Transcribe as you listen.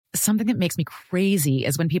Something that makes me crazy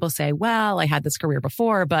is when people say, well, I had this career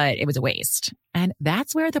before, but it was a waste. And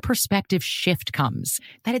that's where the perspective shift comes,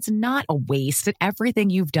 that it's not a waste, that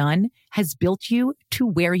everything you've done has built you to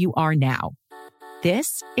where you are now.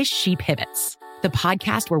 This is She Pivots, the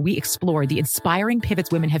podcast where we explore the inspiring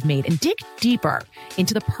pivots women have made and dig deeper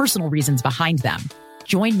into the personal reasons behind them.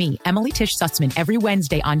 Join me, Emily Tish Sussman, every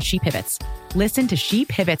Wednesday on She Pivots. Listen to She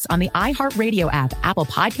Pivots on the iHeartRadio app, Apple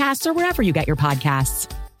Podcasts, or wherever you get your podcasts.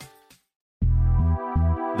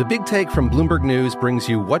 The Big Take from Bloomberg News brings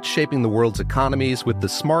you what's shaping the world's economies with the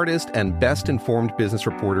smartest and best-informed business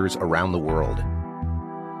reporters around the world.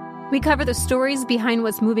 We cover the stories behind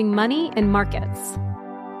what's moving money and markets,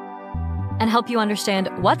 and help you understand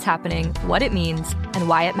what's happening, what it means, and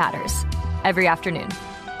why it matters every afternoon.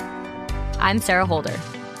 I'm Sarah Holder.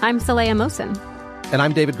 I'm Saleha Mohsin. And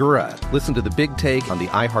I'm David Gura. Listen to The Big Take on the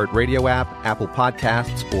iHeartRadio app, Apple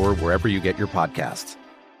Podcasts, or wherever you get your podcasts.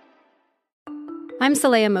 I'm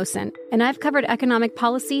Saleha Mohsin, and I've covered economic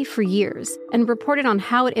policy for years and reported on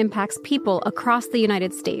how it impacts people across the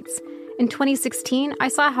United States. In 2016, I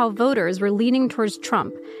saw how voters were leaning towards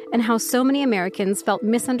Trump and how so many Americans felt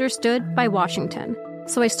misunderstood by Washington.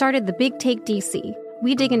 So I started The Big Take DC.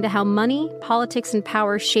 We dig into how money, politics, and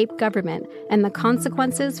power shape government and the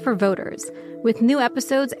consequences for voters. With new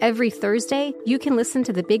episodes every Thursday, you can listen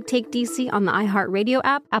to The Big Take DC on the iHeartRadio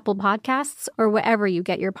app, Apple Podcasts, or wherever you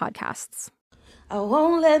get your podcasts. I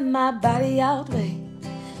won't let my body outweigh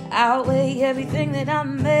everything that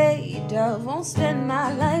I'm made of. Won't spend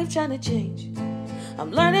my life trying to change.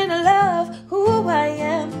 I'm learning to love who I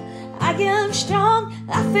am. I am strong,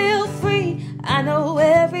 I feel free. I know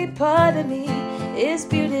every part of me is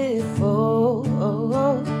beautiful.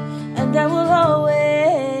 And I will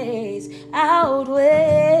always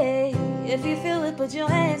outweigh. If you feel it, put your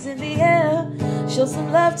hands in the air. Show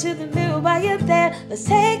some love to the mirror while you're there. Let's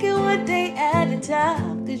take it one day at a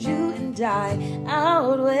time, 'cause you and I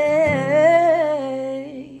outweigh.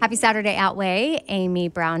 Happy Saturday, Outweigh. Amy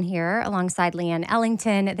Brown here alongside Leanne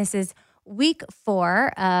Ellington. This is week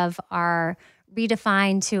 4 of our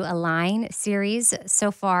Redefine to Align series.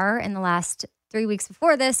 So far, in the last 3 weeks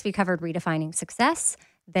before this, we covered redefining success,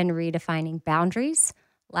 then redefining boundaries.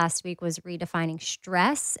 Last week was redefining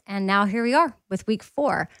stress. And now here we are with week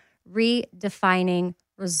 4, redefining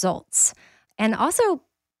results. And also,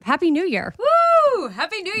 Happy New Year. Woo!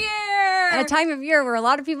 Happy New Year! At a time of year where a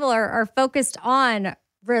lot of people are focused on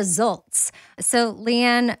results. So,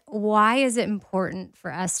 Leanne, why is it important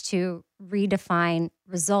for us to redefine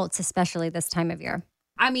results, especially this time of year?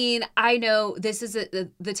 I mean, I know this is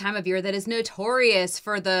the time of year that is notorious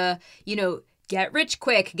for the, get rich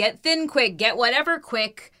quick, get thin quick, get whatever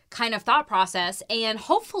quick kind of thought process. And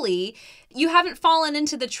hopefully you haven't fallen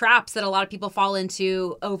into the traps that a lot of people fall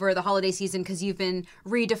into over the holiday season, because you've been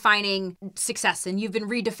redefining success and you've been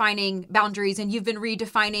redefining boundaries and you've been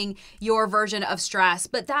redefining your version of stress.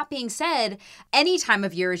 But that being said, any time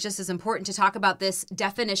of year is just as important to talk about this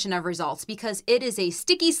definition of results, because it is a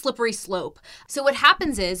sticky, slippery slope. So what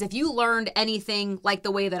happens is, if you learned anything like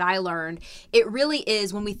the way that I learned, it really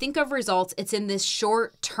is, when we think of results, it's in this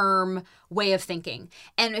short-term way of thinking.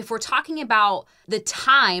 And if we're talking about the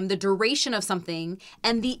time, the duration of something,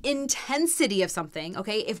 and the intensity of something,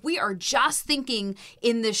 okay, if we are just thinking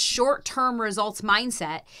in this short-term results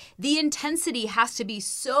mindset, the intensity has to be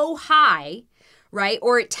so high, right?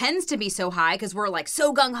 Or it tends to be so high because we're like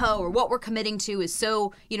so gung-ho, or what we're committing to is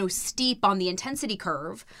so, steep on the intensity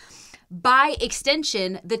curve. By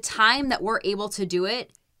extension, the time that we're able to do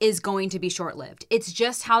it is going to be short-lived. It's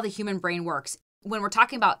just how the human brain works. When we're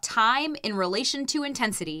talking about time in relation to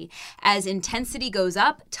intensity, as intensity goes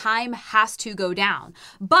up, time has to go down.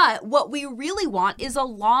 But what we really want is a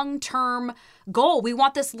long-term goal. We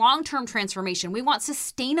want this long-term transformation. We want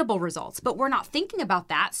sustainable results, but we're not thinking about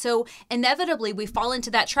that. So inevitably, we fall into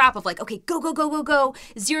that trap of like, okay, go,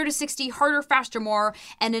 0 to 60, harder, faster, more.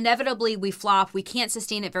 And inevitably, we flop. We can't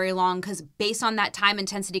sustain it very long because based on that time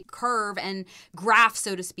intensity curve and graph,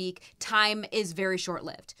 so to speak, time is very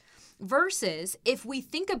short-lived. Versus if we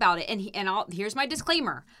think about it, here's my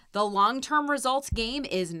disclaimer, the long-term results game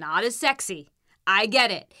is not as sexy. I get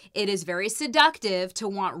it. It is very seductive to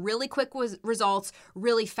want really quick results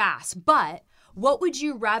really fast. But what would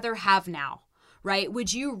you rather have now, right?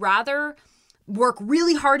 Would you rather work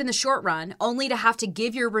really hard in the short run only to have to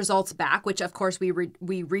give your results back, which of course we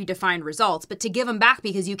redefine results, but to give them back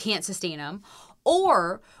because you can't sustain them?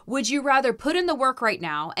 Or would you rather put in the work right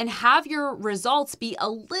now and have your results be a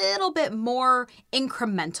little bit more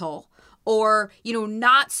incremental or,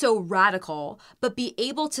 not so radical, but be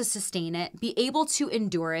able to sustain it, be able to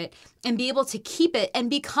endure it, and be able to keep it and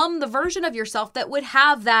become the version of yourself that would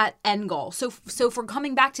have that end goal. So if we're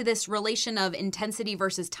coming back to this relation of intensity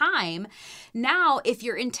versus time, now if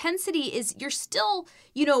your intensity is you're still,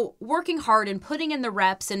 working hard and putting in the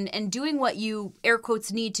reps and doing what you air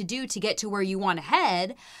quotes need to do to get to where you want to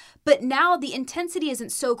head, but now the intensity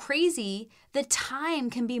isn't so crazy, the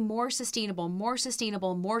time can be more sustainable,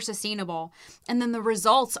 and then the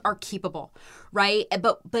results are keepable, right?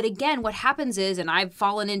 But again, what happens is, and I've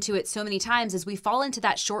fallen into it so many times, is we fall into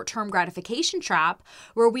that short-term gratification trap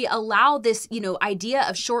where we allow this, idea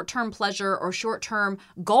of short-term pleasure or short-term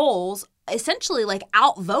goals essentially like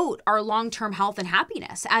outvote our long-term health and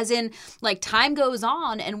happiness, as in like time goes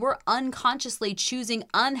on and we're unconsciously choosing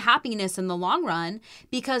unhappiness in the long run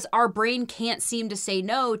because our brain can't seem to say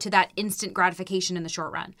no to that instant gratification in the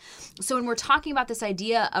short run. So when we're talking about this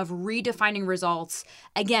idea of redefining results,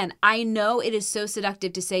 again, I know it is so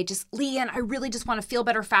seductive to say, just Leanne, I really just want to feel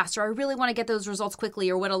better faster. I really want to get those results quickly.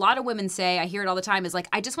 Or what a lot of women say, I hear it all the time, is like,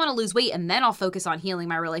 I just want to lose weight and then I'll focus on healing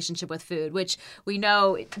my relationship with food, which we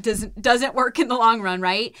know doesn't work in the long run,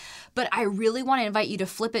 right? But I really want to invite you to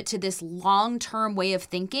flip it to this long-term way of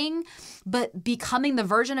thinking, but becoming the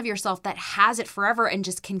version of yourself that has it forever and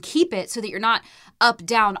just can keep it so that you're not up,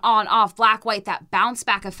 down, on, off, black, white, that bounce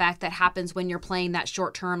back effect that happens when you're playing that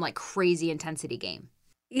short-term, like crazy intensity game.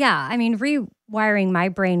 Yeah. I mean, rewiring my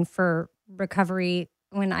brain for recovery,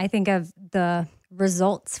 when I think of the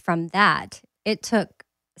results from that, it took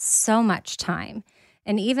so much time.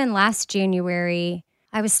 And even last January,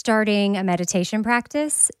 I was starting a meditation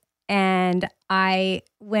practice and I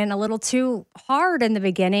went a little too hard in the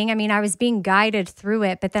beginning. I mean, I was being guided through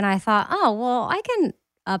it, but then I thought, oh, well, I can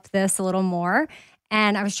up this a little more.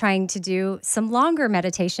 And I was trying to do some longer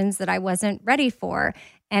meditations that I wasn't ready for.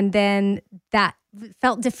 And then that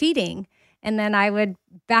felt defeating. And then I would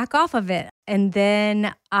back off of it. And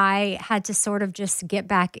then I had to sort of just get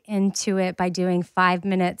back into it by doing 5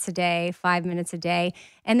 minutes a day.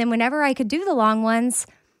 And then whenever I could do the long ones,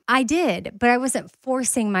 I did, but I wasn't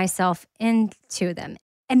forcing myself into them.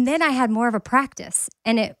 And then I had more of a practice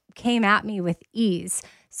and it came at me with ease.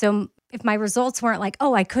 So if my results weren't like,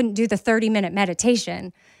 oh, I couldn't do the 30-minute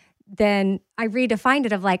meditation, then I redefined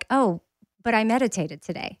it of like, oh, but I meditated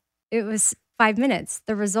today. It was 5 minutes.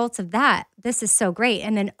 The results of that, this is so great.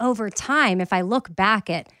 And then over time, if I look back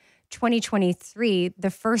at 2023,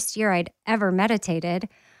 the first year I'd ever meditated,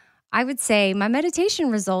 I would say my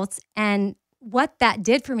meditation results and what that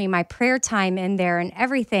did for me, my prayer time in there and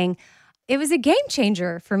everything, it was a game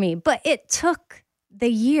changer for me. But it took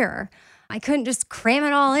the year. I couldn't just cram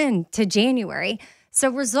it all in to January.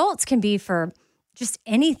 So results can be for just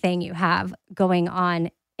anything you have going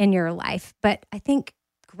on in your life. But I think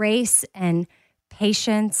grace and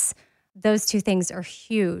patience, those two things are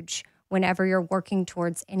huge whenever you're working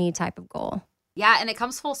towards any type of goal. Yeah, and it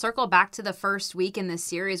comes full circle back to the first week in this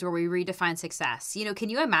series where we redefine success. Can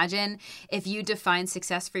you imagine if you defined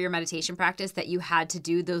success for your meditation practice that you had to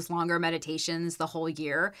do those longer meditations the whole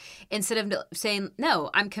year instead of saying, no,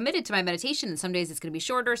 I'm committed to my meditation and some days it's going to be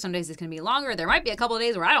shorter, some days it's going to be longer. There might be a couple of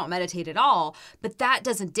days where I don't meditate at all, but that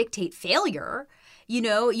doesn't dictate failure.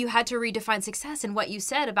 You had to redefine success and what you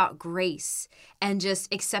said about grace and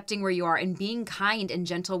just accepting where you are and being kind and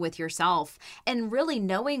gentle with yourself and really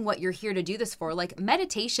knowing what you're here to do this for. Like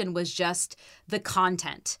meditation was just the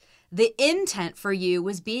content. The intent for you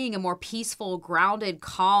was being a more peaceful, grounded,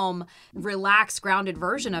 calm, relaxed, grounded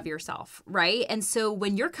version of yourself, right? And so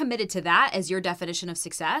when you're committed to that as your definition of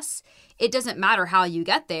success, it doesn't matter how you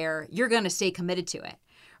get there, you're going to stay committed to it.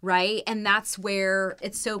 Right. And that's where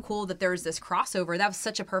it's so cool that there's this crossover. That was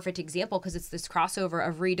such a perfect example because it's this crossover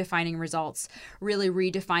of redefining results, really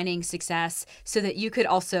redefining success so that you could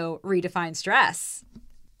also redefine stress.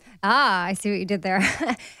 Ah, I see what you did there.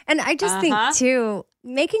 And I just think too,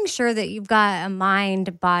 making sure that you've got a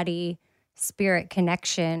mind, body, spirit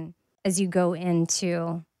connection as you go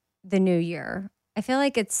into the new year. I feel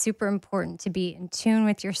like it's super important to be in tune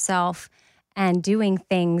with yourself and doing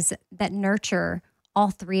things that nurture all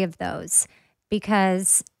three of those,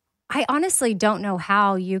 because I honestly don't know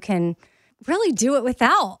how you can really do it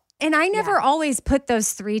without. And I never always put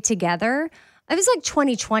those three together. It was like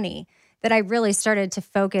 2020 that I really started to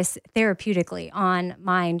focus therapeutically on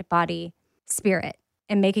mind, body, spirit,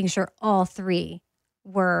 and making sure all three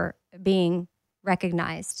were being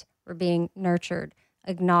recognized, were being nurtured,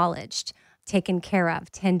 acknowledged, taken care of,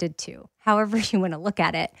 tended to, however you want to look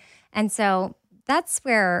at it. And so that's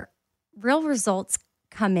where real results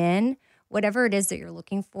come in, whatever it is that you're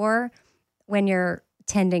looking for, when you're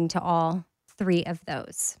tending to all three of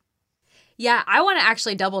those. Yeah, I want to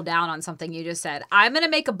actually double down on something you just said. I'm going to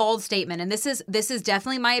make a bold statement, and this is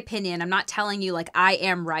definitely my opinion. I'm not telling you like I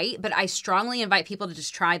am right, but I strongly invite people to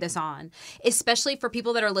just try this on, especially for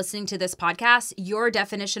people that are listening to this podcast. Your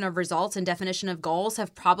definition of results and definition of goals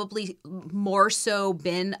have probably more so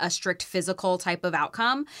been a strict physical type of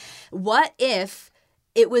outcome. What if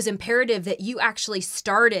it was imperative that you actually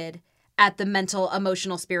started at the mental,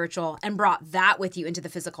 emotional, spiritual, and brought that with you into the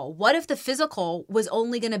physical? What if the physical was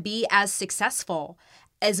only going to be as successful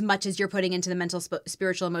as much as you're putting into the mental,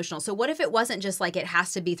 spiritual, emotional? So what if it wasn't just like it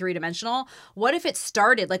has to be 3-dimensional? What if it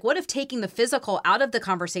started, like what if taking the physical out of the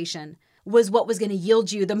conversation was what was going to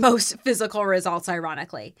yield you the most physical results,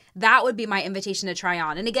 ironically? That would be my invitation to try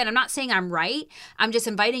on. And again, I'm not saying I'm right. I'm just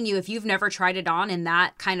inviting you, if you've never tried it on in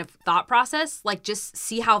that kind of thought process, like just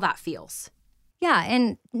see how that feels. Yeah.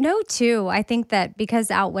 And no, too, I think that because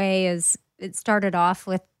Outweigh it started off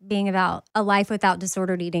with being about a life without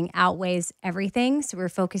disordered eating outweighs everything. So we're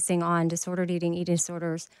focusing on disordered eating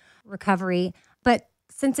disorders, recovery. But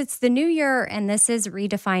since it's the new year and this is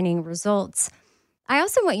redefining results, I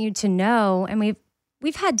also want you to know, and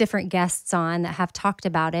we've had different guests on that have talked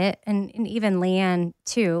about it, and even Leanne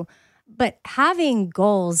too, but having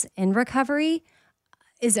goals in recovery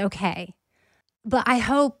is okay. But I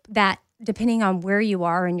hope that depending on where you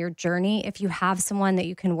are in your journey, if you have someone that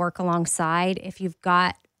you can work alongside, if you've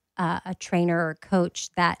got a trainer or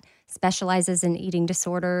coach that specializes in eating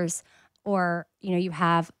disorders, or you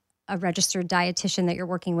have a registered dietitian that you're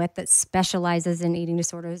working with that specializes in eating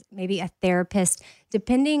disorders, maybe a therapist,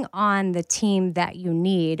 depending on the team that you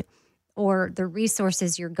need or the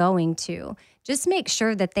resources you're going to, just make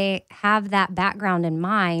sure that they have that background in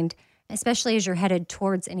mind, especially as you're headed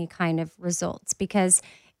towards any kind of results. Because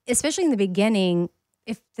especially in the beginning,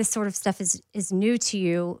 if this sort of stuff is new to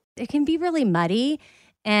you, it can be really muddy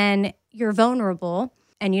and you're vulnerable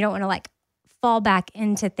and you don't want to like fall back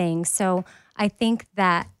into things. So I think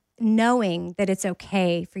that knowing that it's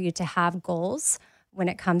okay for you to have goals when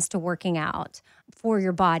it comes to working out for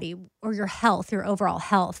your body or your health, your overall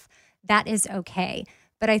health, that is okay.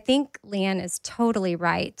 But I think Leanne is totally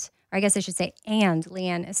right. Or I guess I should say, and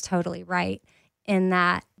Leanne is totally right in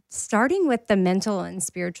that starting with the mental and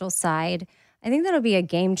spiritual side, I think that'll be a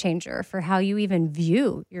game changer for how you even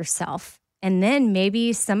view yourself. And then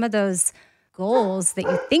maybe some of those goals that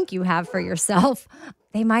you think you have for yourself,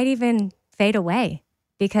 they might even fade away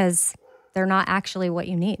because they're not actually what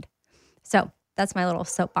you need. So that's my little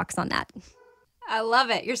soapbox on that. I love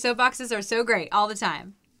it. Your soapboxes are so great all the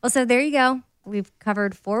time. Well, so there you go. We've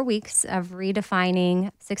covered 4 weeks of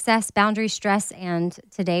redefining success, boundary, stress, and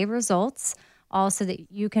today results, all so that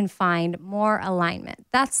you can find more alignment.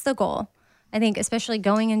 That's the goal. I think especially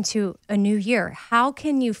going into a new year, how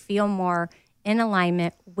can you feel more in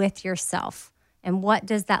alignment with yourself? And what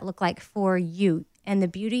does that look like for you? And the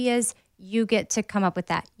beauty is you get to come up with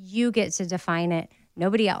that. You get to define it.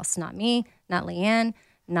 Nobody else, not me, not Leanne,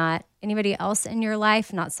 not anybody else in your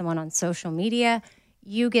life, not someone on social media.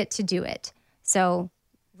 You get to do it. So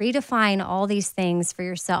redefine all these things for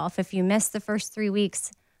yourself. If you missed the first 3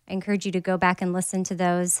 weeks, I encourage you to go back and listen to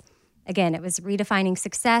those. Again, it was redefining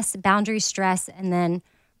success, boundary, stress, and then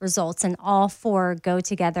results. And all 4 go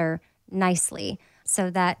together nicely so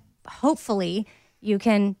that hopefully you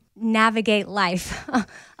can navigate life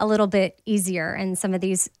a little bit easier. And some of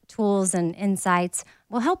these tools and insights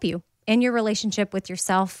will help you in your relationship with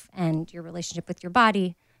yourself and your relationship with your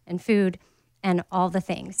body and food and all the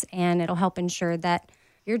things. And it'll help ensure that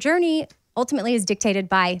your journey ultimately is dictated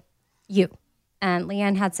by you. And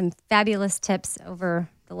Leanne had some fabulous tips over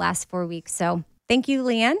the last 4 weeks. So thank you,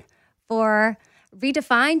 Leanne, for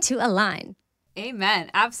Redefine to Align. Amen.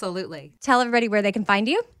 Absolutely. Tell everybody where they can find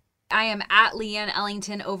you. I am at Leanne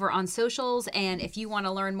Ellington over on socials. And if you want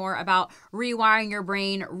to learn more about rewiring your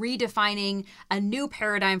brain, redefining a new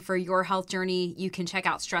paradigm for your health journey, you can check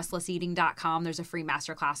out stresslesseating.com. There's a free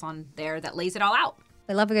masterclass on there that lays it all out.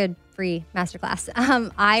 I love a good free masterclass.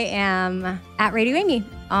 I am at Radio Amy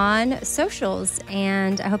on socials,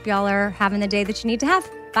 and I hope y'all are having the day that you need to have.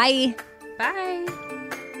 Bye. Bye.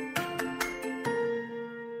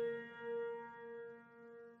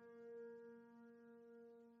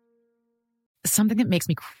 Something that makes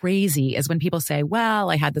me crazy is when people say, well,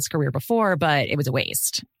 I had this career before, but it was a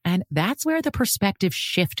waste. And that's where the perspective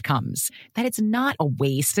shift comes, that it's not a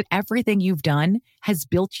waste, that everything you've done has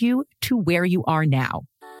built you to where you are now.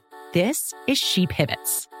 This is She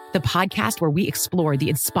Pivots, the podcast where we explore the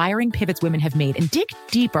inspiring pivots women have made and dig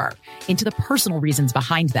deeper into the personal reasons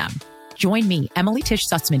behind them. Join me, Emily Tish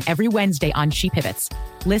Sussman, every Wednesday on She Pivots.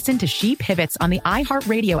 Listen to She Pivots on the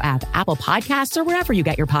iHeartRadio app, Apple Podcasts, or wherever you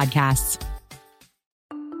get your podcasts.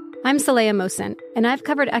 I'm Saleha Mohsen, and I've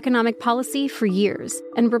covered economic policy for years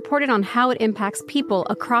and reported on how it impacts people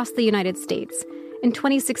across the United States. In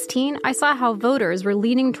 2016, I saw how voters were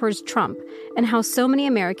leaning towards Trump and how so many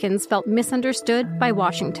Americans felt misunderstood by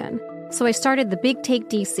Washington. So I started The Big Take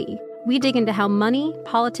DC. We dig into how money,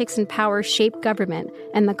 politics, and power shape government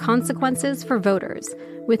and the consequences for voters.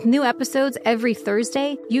 With new episodes every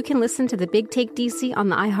Thursday, you can listen to The Big Take DC on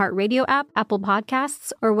the iHeartRadio app, Apple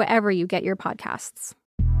Podcasts, or wherever you get your podcasts.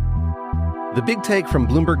 The Big Take from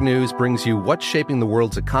Bloomberg News brings you what's shaping the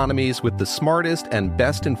world's economies with the smartest and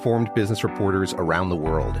best-informed business reporters around the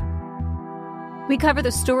world. We cover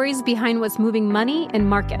the stories behind what's moving money and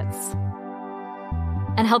markets,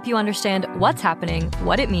 and help you understand what's happening,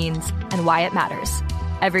 what it means, and why it matters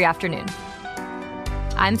every afternoon.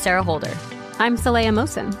 I'm Sarah Holder. I'm Saleha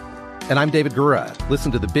Mohsen. And I'm David Gura.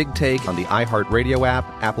 Listen to The Big Take on the iHeartRadio app,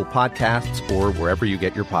 Apple Podcasts, or wherever you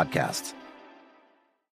get your podcasts.